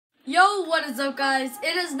Yo, what is up guys?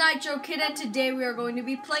 It is Nitro Kid and today we are going to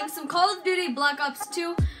be playing some Call of Duty Black Ops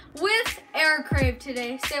 2 with AirCrave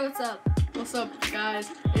today. Say what's up. What's up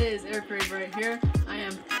guys? It is AirCrave right here. I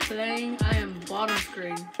am bottom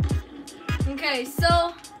screen. Okay,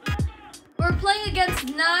 so we're playing against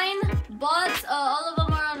 9 bots. All of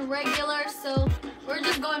them are on regular, so we're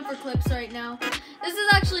just going for clips right now. This is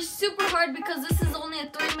actually super hard because this is only a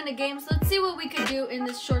 3-minute game, so let's see what we could do in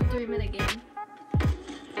this short 3-minute game.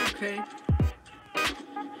 Okay.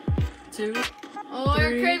 2. Oh,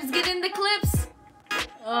 AirCrave's getting the clips.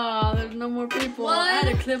 Oh, there's no more people. 1, I had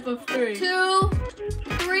a clip of 3. 2,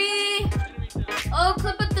 3. Oh,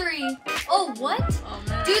 clip of 3. Oh, what? Oh,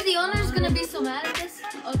 man. Dude, the owner's gonna be so mad at this.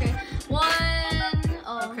 Okay. 1.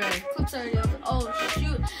 Oh, okay. Clip's already over. Oh,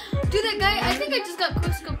 shoot. Dude, that guy, I think I just got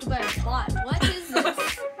quickscoped by a bot. What is this?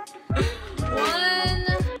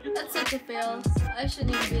 1. That's such a fail. I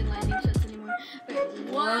shouldn't even be in lightning shots anymore. Okay,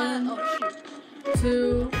 1. Oh,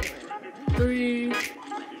 shoot. 2, 3.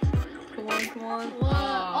 Come on. 1.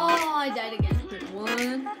 Oh, I died again.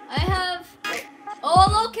 1. I have.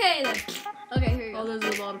 Oh, okay then. Okay, here you go. Oh,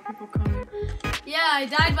 there's a lot of people coming. Yeah, I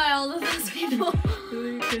died by all of those people.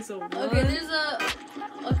 Okay, so 1. Okay, there's a.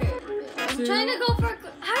 Okay, I'm 2. trying to go for.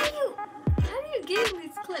 How do you get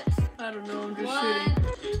these clips? I don't know. I'm just 1,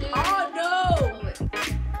 shooting. 2. Oh no! Oh, wait.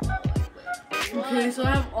 Okay, so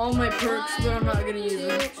I have all my perks, but I'm not gonna use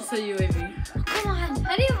them. Just a UAV. Come on,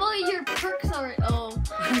 how do you vote your perks already? Oh,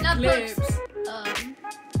 not Clips.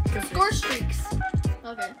 perks. Score streaks.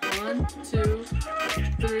 Okay. 1, 2,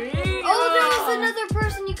 3. Oh, there was another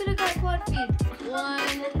person. You could have got quad feed. 1.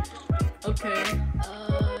 Okay.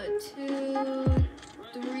 2,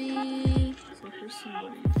 3, So here's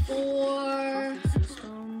somebody. 4,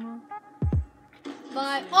 System.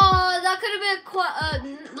 5. Oh, that could have been a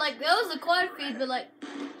quad. Like that was a quad feed, but like,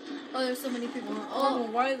 oh, there's so many people. Oh,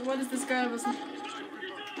 why does this guy have a?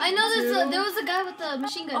 I know there was a guy with a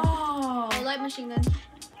machine gun. Oh, A light machine gun.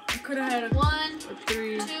 I could have had a 1,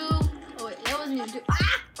 3. 2. Oh wait, that wasn't even 2.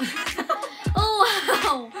 Ah!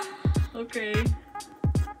 Oh wow. Okay.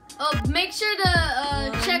 Oh, make sure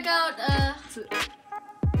to check out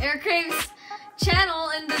AirCrave's channel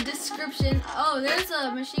in the description. Oh, there's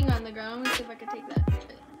a machine gun on the ground. Let me see if I can take that.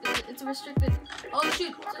 It's restricted. Oh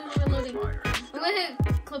shoot, it's reloading. I'm gonna hit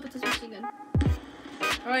a clip with this machine gun.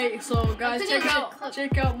 Alright, so guys, check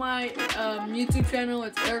out my YouTube channel.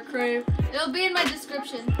 It's AirCrave. It'll be in my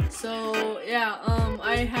description. So yeah,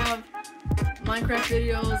 I have Minecraft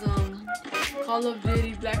videos, Call of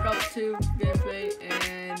Duty Black Ops 2 gameplay,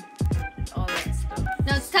 and all that stuff.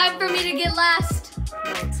 Now it's time for me to get last.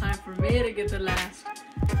 No, it's time for me to get the last.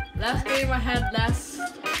 Last game I had last.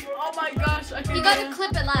 Oh my gosh, I can. You gotta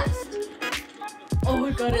clip it last. Oh,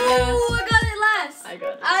 I got it last. Oh, I got it last.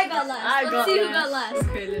 I got last. Let's see who got last.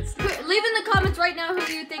 Okay, let's. Leave in the comments right now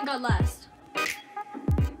who you think got last.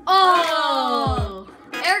 Oh!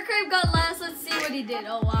 AirCrave got last. Let's see what he did.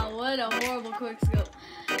 Oh wow, what a horrible quickscope.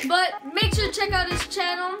 But make sure to check out his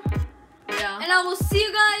channel. Yeah. And I will see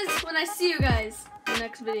you guys when I see you guys in the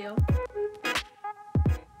next video.